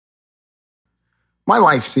My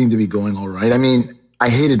life seemed to be going all right. I mean, I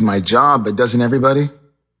hated my job, but doesn't everybody?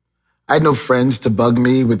 I had no friends to bug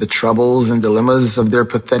me with the troubles and dilemmas of their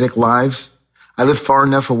pathetic lives. I lived far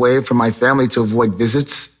enough away from my family to avoid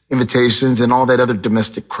visits, invitations, and all that other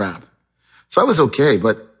domestic crap. So I was okay,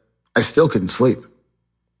 but I still couldn't sleep.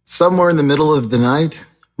 Somewhere in the middle of the night,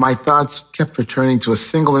 my thoughts kept returning to a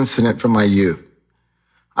single incident from my youth.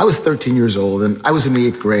 I was 13 years old, and I was in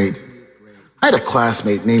the 8th grade. I had a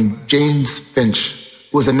classmate named James Finch,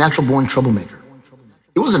 who was a natural-born troublemaker.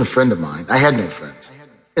 He wasn't a friend of mine. I had no friends.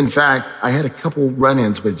 In fact, I had a couple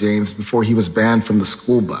run-ins with James before he was banned from the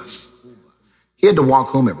school bus. He had to walk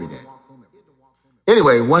home every day.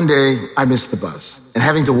 Anyway, one day I missed the bus, and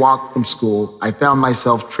having to walk from school, I found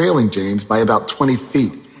myself trailing James by about 20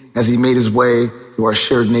 feet as he made his way to our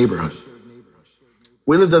shared neighborhood.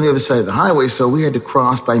 We lived on the other side of the highway, so we had to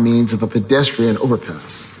cross by means of a pedestrian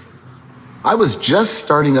overpass. I was just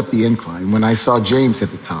starting up the incline when I saw James at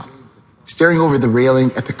the top, staring over the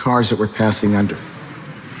railing at the cars that were passing under.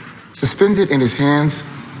 Suspended in his hands,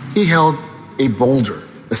 he held a boulder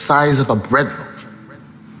the size of a bread loaf.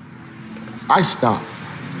 I stopped,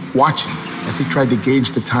 watching him as he tried to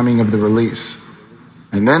gauge the timing of the release,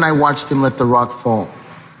 and then I watched him let the rock fall.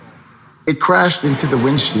 It crashed into the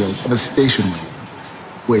windshield of a station wagon,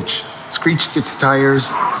 which screeched its tires,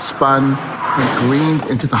 spun, and careened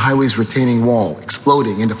into the highway's retaining wall,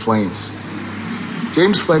 exploding into flames.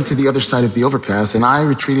 James fled to the other side of the overpass, and I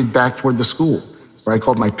retreated back toward the school, where I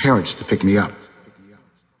called my parents to pick me up.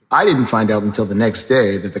 I didn't find out until the next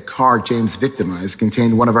day that the car James victimized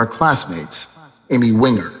contained one of our classmates, Amy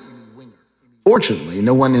Winger. Fortunately,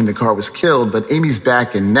 no one in the car was killed, but Amy's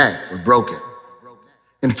back and neck were broken.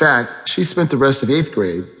 In fact, she spent the rest of 8th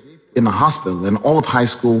grade in the hospital and all of high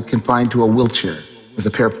school confined to a wheelchair as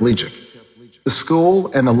a paraplegic. The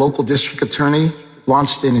school and the local district attorney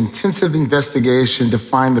launched an intensive investigation to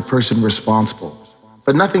find the person responsible,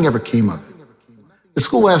 but nothing ever came of it. The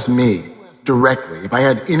school asked me directly if I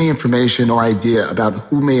had any information or idea about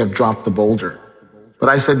who may have dropped the boulder, but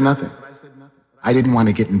I said nothing. I didn't want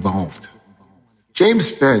to get involved. James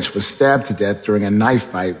Finch was stabbed to death during a knife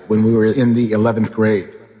fight when we were in the 11th grade,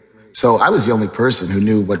 so I was the only person who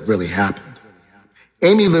knew what really happened.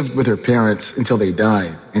 Amy lived with her parents until they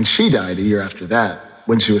died, and she died a year after that,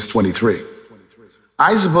 when she was 23.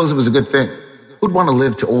 I suppose it was a good thing. Who'd want to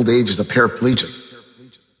live to old age as a paraplegic?